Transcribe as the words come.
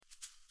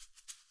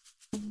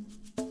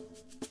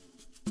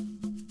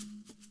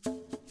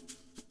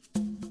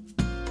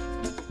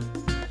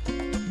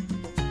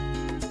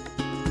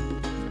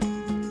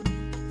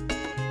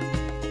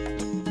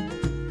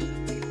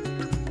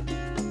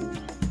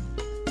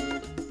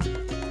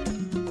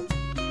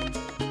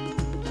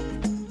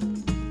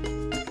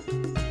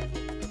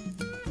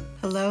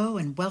Hello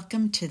and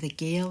welcome to the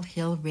Gale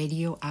Hill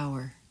Radio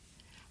Hour.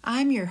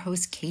 I'm your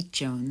host, Kate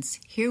Jones,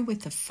 here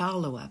with a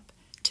follow-up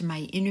to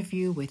my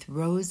interview with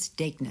Rose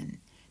Degnan,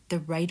 the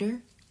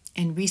writer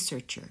and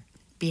researcher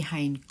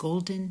behind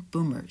Golden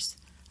Boomers,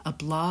 a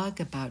blog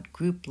about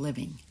group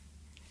living.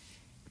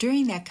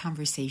 During that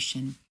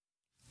conversation,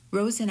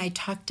 Rose and I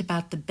talked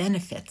about the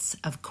benefits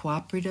of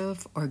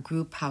cooperative or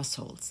group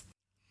households.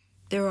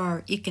 There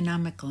are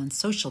economical and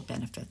social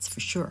benefits for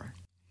sure,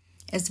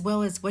 as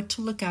well as what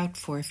to look out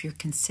for if you're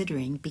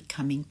considering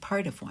becoming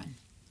part of one.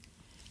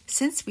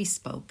 Since we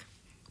spoke,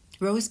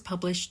 Rose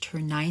published her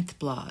 9th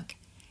blog,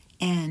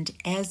 and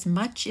as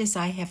much as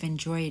I have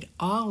enjoyed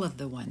all of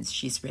the ones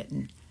she's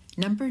written,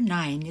 number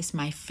 9 is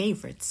my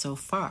favorite so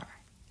far.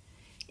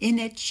 In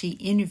it, she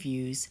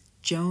interviews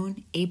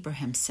Joan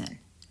Abrahamson,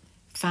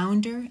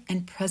 founder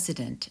and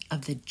president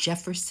of the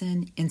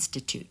Jefferson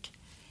Institute,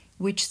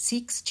 which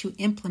seeks to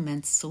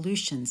implement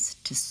solutions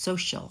to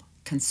social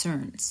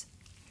concerns.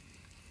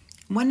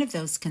 One of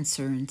those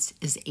concerns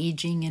is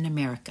aging in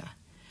America,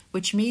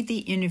 which made the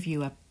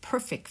interview a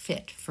perfect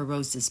fit for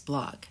Rose's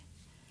blog.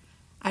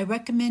 I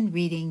recommend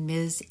reading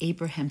Ms.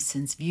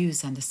 Abrahamson's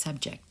views on the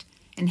subject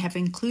and have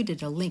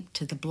included a link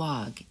to the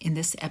blog in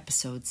this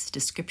episode's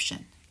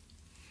description.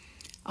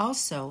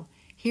 Also,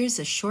 here's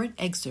a short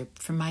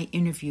excerpt from my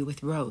interview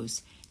with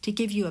Rose to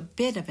give you a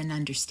bit of an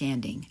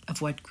understanding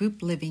of what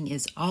group living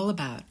is all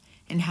about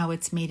and how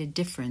it's made a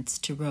difference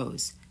to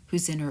Rose,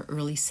 who's in her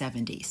early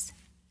 70s.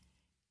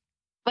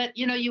 But,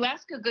 you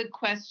ask a good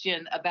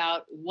question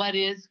about what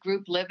is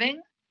group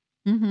living,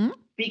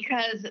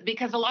 because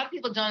a lot of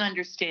people don't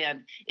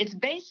understand. It's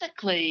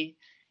basically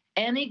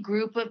any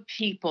group of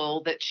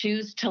people that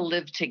choose to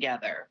live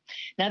together.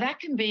 Now, that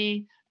can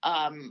be,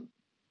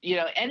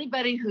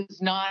 anybody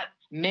who's not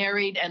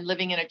married and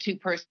living in a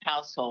 2-person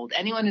household,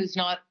 anyone who's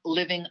not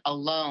living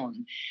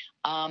alone.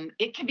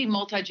 It can be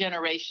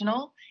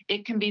multi-generational.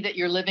 It can be that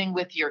you're living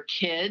with your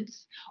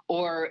kids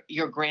or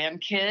your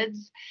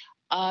grandkids.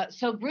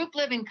 So group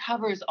living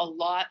covers a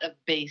lot of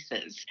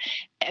bases.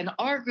 And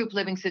our group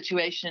living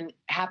situation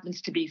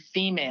happens to be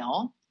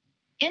female.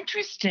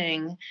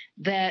 Interesting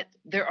that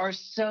there are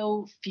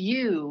so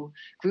few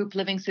group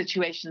living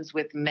situations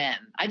with men.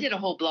 I did a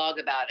whole blog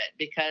about it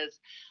because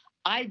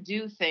I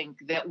do think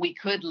that we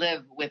could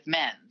live with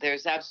men.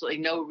 There's absolutely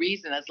no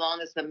reason, as long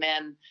as the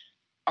men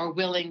are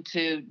willing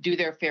to do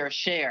their fair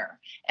share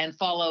and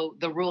follow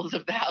the rules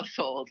of the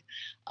household.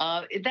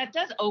 That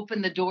does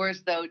open the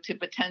doors, though, to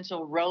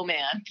potential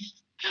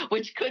romance,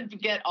 which could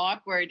get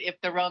awkward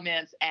if the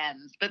romance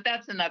ends. But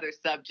that's another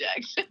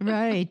subject.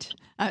 Right.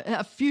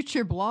 A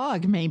future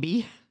blog,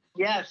 maybe.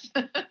 Yes.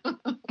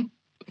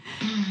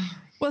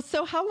 Well,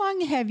 so how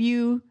long have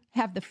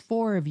the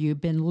 4 of you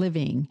been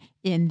living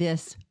in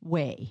this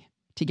way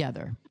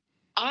together?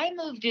 I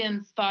moved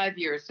in 5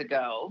 years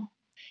ago.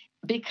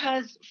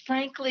 Because,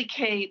 frankly,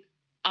 Kate,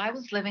 I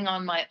was living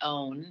on my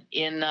own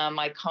in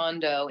my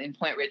condo in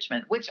Point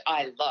Richmond, which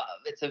I love.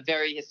 It's a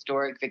very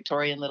historic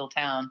Victorian little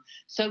town.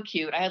 So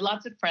cute. I had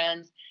lots of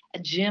friends, a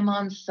gym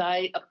on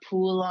site, a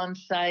pool on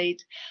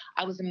site.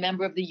 I was a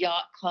member of the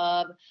yacht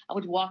club. I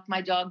would walk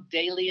my dog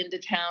daily into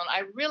town.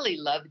 I really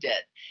loved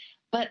it.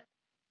 But,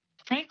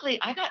 frankly,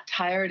 I got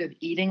tired of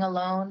eating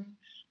alone.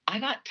 I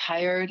got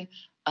tired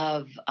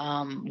of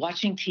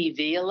watching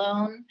TV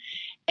alone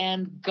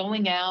and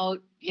going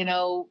out,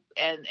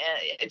 and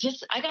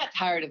just I got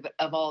tired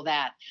of all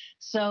that.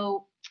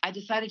 So I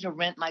decided to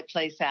rent my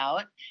place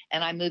out,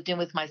 and I moved in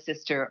with my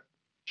sister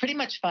pretty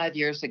much 5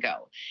 years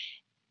ago.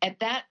 At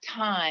that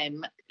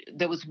time,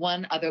 there was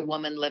one other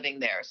woman living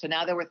there. So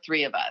now there were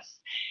 3 of us.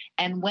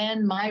 And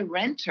when my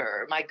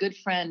renter, my good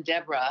friend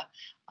Deborah,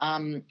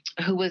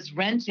 who was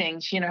renting,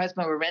 she and her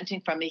husband were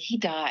renting from me, he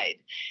died.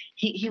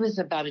 He was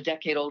about a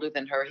decade older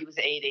than her. He was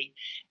 80.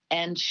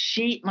 And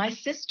my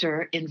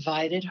sister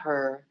invited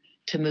her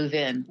to move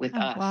in with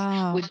us,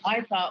 wow. which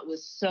I thought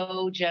was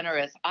so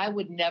generous. I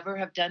would never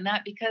have done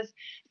that because,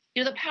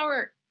 the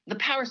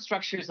power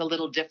structure is a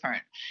little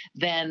different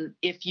than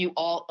if you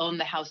all own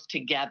the house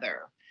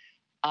together,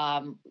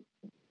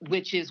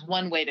 which is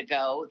one way to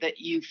go, that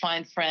you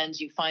find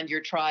friends, you find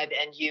your tribe,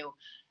 and you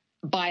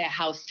buy a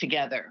house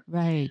together.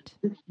 Right.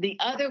 The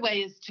other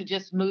way is to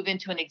just move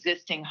into an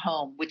existing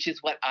home, which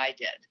is what I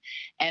did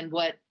and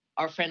what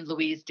our friend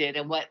Louise did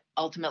and what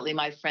ultimately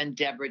my friend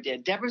Deborah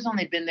did. Deborah's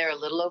only been there a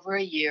little over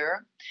a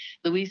year.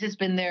 Louise has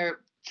been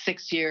there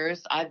 6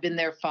 years. I've been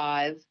there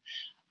 5.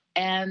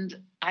 And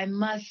I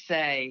must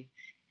say,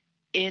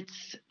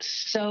 it's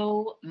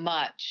so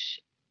much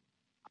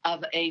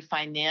of a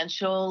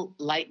financial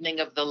lightening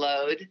of the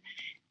load.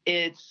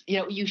 It's,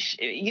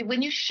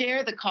 when you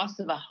share the cost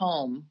of a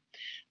home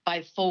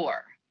by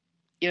 4,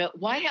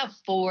 why have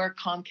 4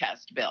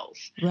 Comcast bills?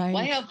 Right.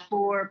 Why have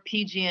 4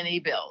 PG&E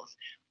bills?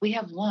 We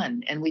have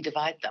 1 and we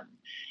divide them.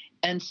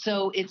 And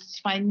so it's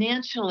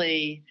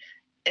financially,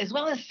 as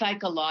well as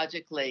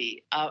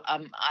psychologically,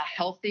 a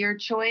healthier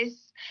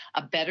choice,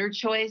 a better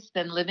choice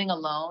than living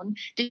alone.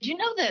 Did you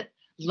know that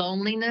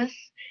loneliness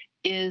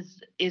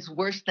is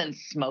worse than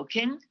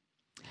smoking?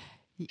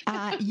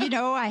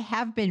 I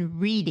have been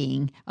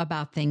reading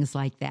about things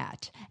like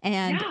that.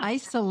 And Yeah.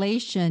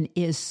 isolation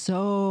is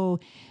so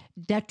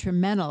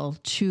detrimental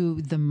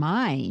to the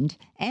mind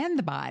and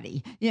the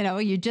body.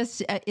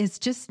 It's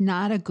just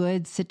not a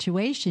good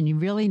situation. You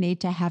really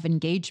need to have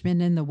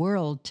engagement in the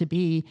world to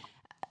be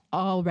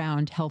all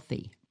around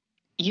healthy.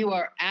 You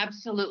are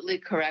absolutely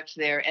correct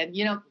there. And,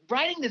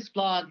 writing this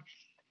blog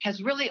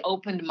has really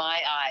opened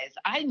my eyes.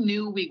 I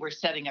knew we were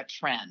setting a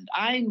trend.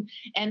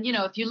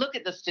 If you look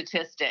at the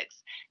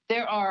statistics,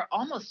 there are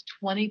almost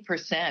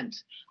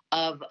 20%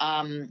 of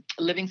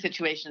living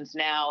situations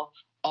now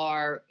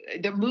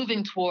they're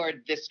moving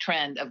toward this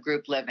trend of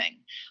group living.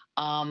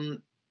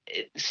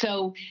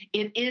 So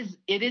it is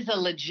a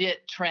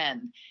legit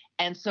trend.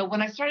 And so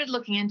when I started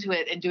looking into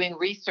it and doing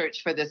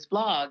research for this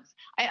blog,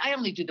 I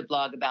only do the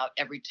blog about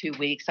every 2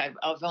 weeks. I've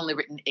only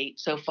written 8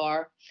 so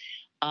far.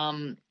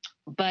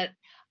 But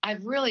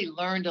I've really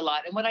learned a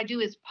lot. And what I do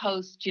is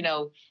post,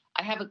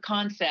 I have a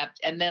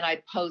concept and then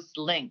I post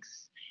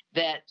links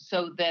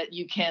so that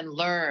you can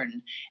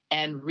learn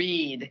and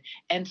read.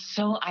 And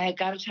so I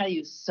got to tell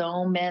you,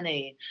 so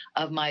many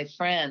of my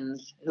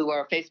friends who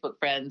are Facebook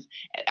friends,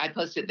 I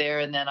post it there.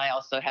 And then I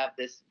also have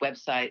this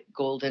website,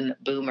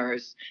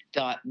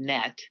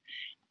 goldenboomers.net.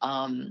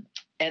 And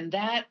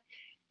that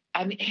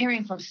I'm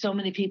hearing from so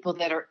many people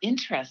that are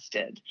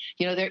interested.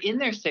 They're in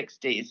their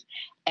 60s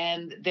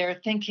and they're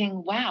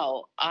thinking,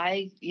 wow,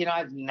 I'm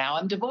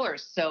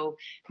divorced. So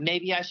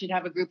maybe I should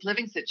have a group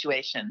living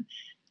situation.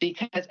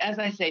 Because as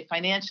I say,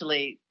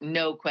 financially,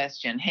 no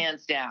question,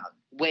 hands down,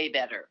 way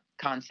better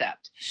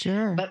concept.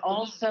 Sure. But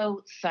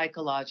also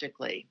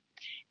psychologically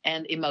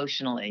and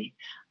emotionally.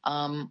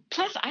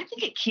 Plus, I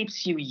think it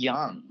keeps you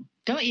young,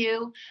 don't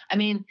you? I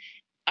mean,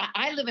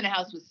 I live in a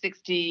house with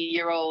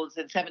 60-year-olds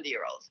and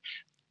 70-year-olds.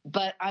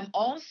 But I'm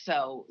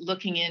also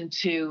looking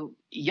into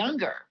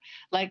younger,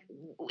 like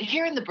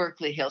here in the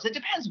Berkeley Hills. It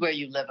depends where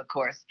you live, of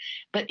course.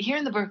 But here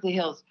in the Berkeley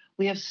Hills,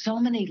 we have so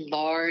many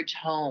large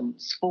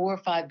homes, 4 or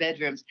 5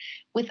 bedrooms,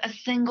 with a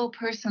single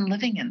person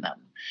living in them.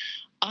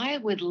 I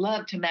would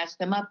love to match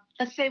them up,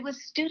 let's say, with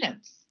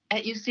students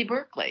at UC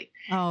Berkeley.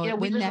 Oh,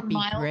 wouldn't that be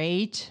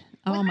great?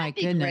 Oh, my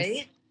goodness.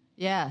 Great?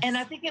 Yes. And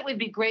I think it would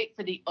be great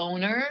for the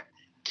owner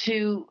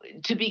to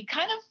be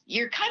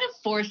you're kind of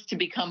forced to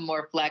become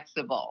more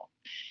flexible.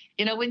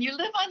 When you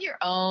live on your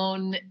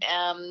own,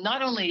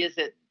 not only is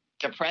it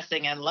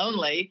depressing and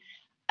lonely,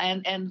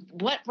 and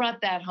what brought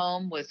that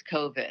home was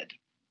COVID,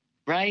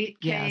 right,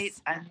 Kate?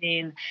 Yes. I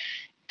mean,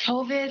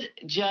 COVID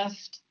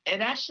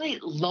actually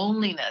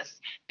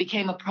loneliness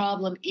became a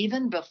problem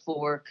even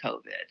before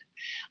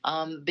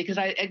COVID, because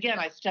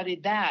I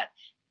studied that,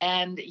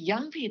 and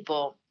young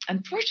people,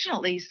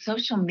 unfortunately,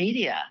 social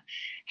media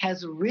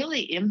has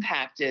really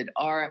impacted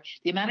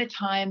the amount of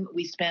time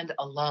we spend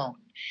alone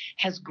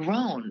has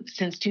grown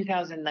since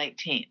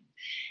 2019.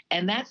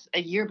 And that's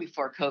a year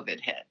before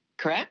COVID hit,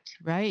 correct?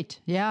 Right.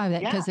 Yeah.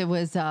 Because it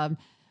was the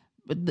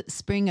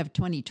spring of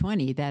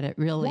 2020 that it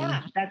really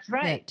that's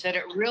right. hit. That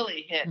it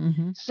really hit.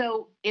 Mm-hmm.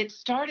 So it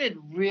started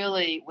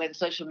really when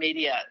social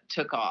media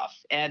took off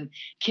and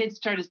kids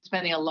started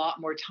spending a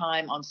lot more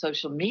time on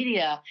social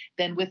media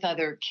than with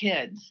other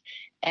kids.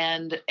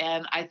 And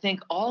I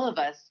think all of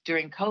us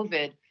during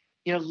COVID,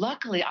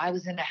 luckily I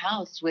was in a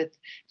house with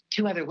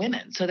 2 other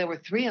women. So there were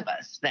 3 of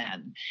us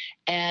then.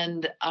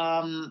 And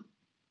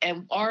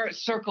our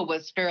circle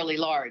was fairly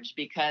large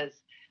because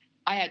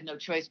I had no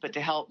choice but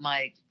to help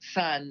my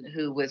son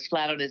who was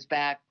flat on his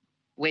back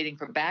waiting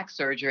for back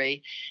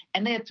surgery.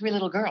 And they had 3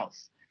 little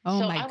girls.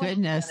 Oh, so my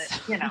goodness.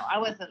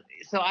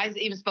 So I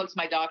even spoke to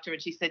my doctor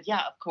and she said,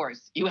 yeah, of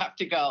course, you have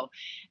to go.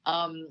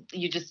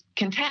 You just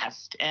can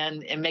test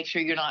and make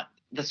sure you're not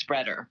the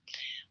spreader.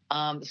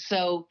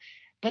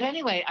 But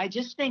anyway, I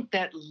just think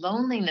that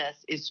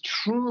loneliness is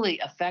truly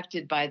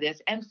affected by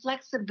this, and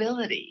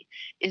flexibility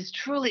is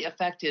truly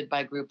affected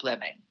by group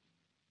living.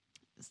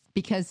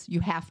 Because you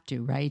have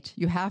to, right?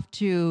 You have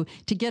to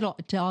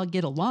all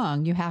get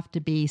along, you have to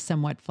be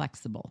somewhat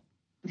flexible.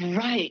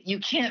 Right.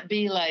 You can't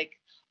be like,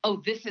 oh,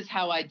 this is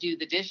how I do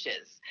the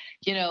dishes.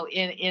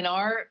 In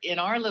our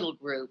little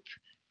group,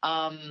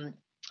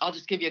 I'll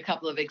just give you a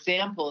couple of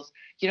examples.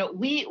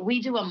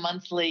 We do a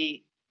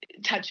monthly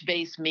touch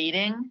base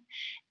meeting,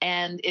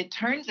 and it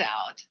turns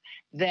out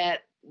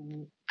that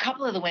a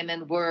couple of the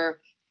women were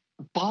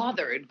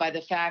bothered by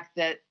the fact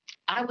that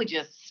I would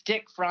just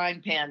stick frying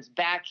pans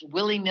back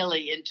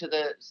willy-nilly into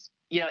the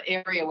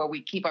area where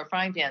we keep our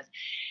frying pans,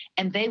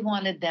 and they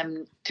wanted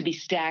them to be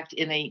stacked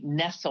in a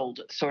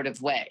nestled sort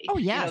of way. Oh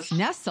yes,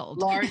 nestled,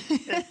 large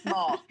to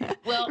small.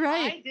 Well,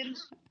 right. I didn't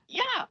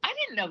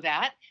know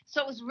that,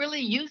 so it was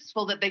really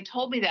useful that they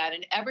told me that,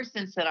 and ever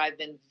since then I've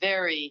been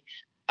very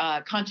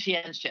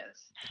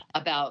conscientious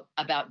about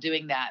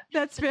doing that.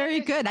 That's very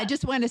good. I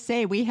just want to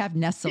say we have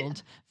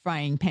nestled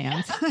frying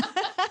pans.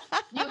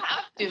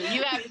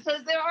 You have to. So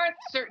there are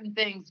certain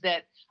things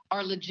that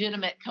are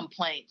legitimate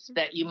complaints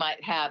that you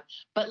might have.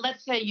 But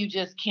let's say you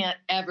just can't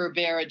ever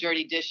bear a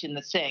dirty dish in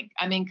the sink.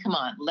 I mean, come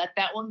on, let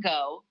that one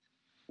go.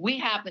 We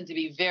happen to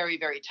be very,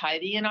 very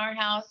tidy in our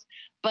house,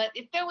 But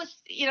if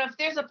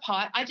there's a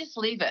pot, I just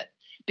leave it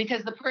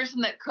because the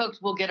person that cooked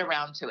will get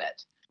around to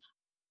it.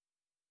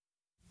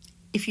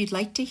 If you'd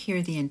like to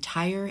hear the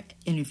entire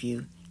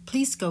interview,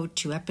 please go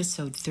to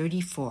episode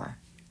 34,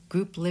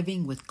 Group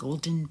Living with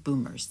Golden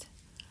Boomers.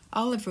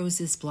 All of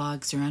Rose's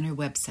blogs are on her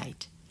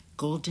website,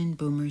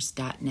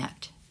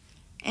 goldenboomers.net.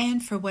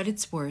 And for what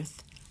it's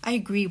worth, I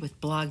agree with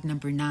blog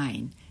number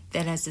 9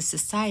 that as a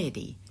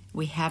society,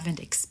 we haven't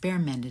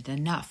experimented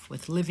enough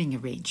with living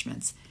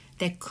arrangements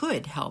that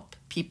could help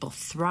people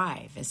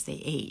thrive as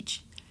they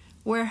age.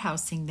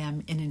 Warehousing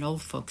them in an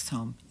old folks'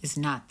 home is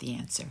not the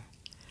answer.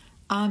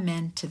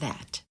 Amen to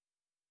that.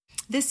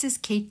 This is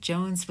Kate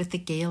Jones with the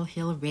Gale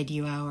Hill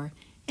Radio Hour.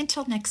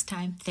 Until next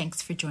time,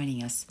 thanks for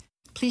joining us.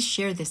 Please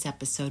share this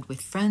episode with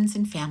friends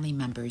and family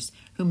members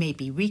who may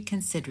be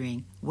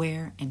reconsidering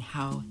where and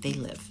how they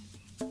live.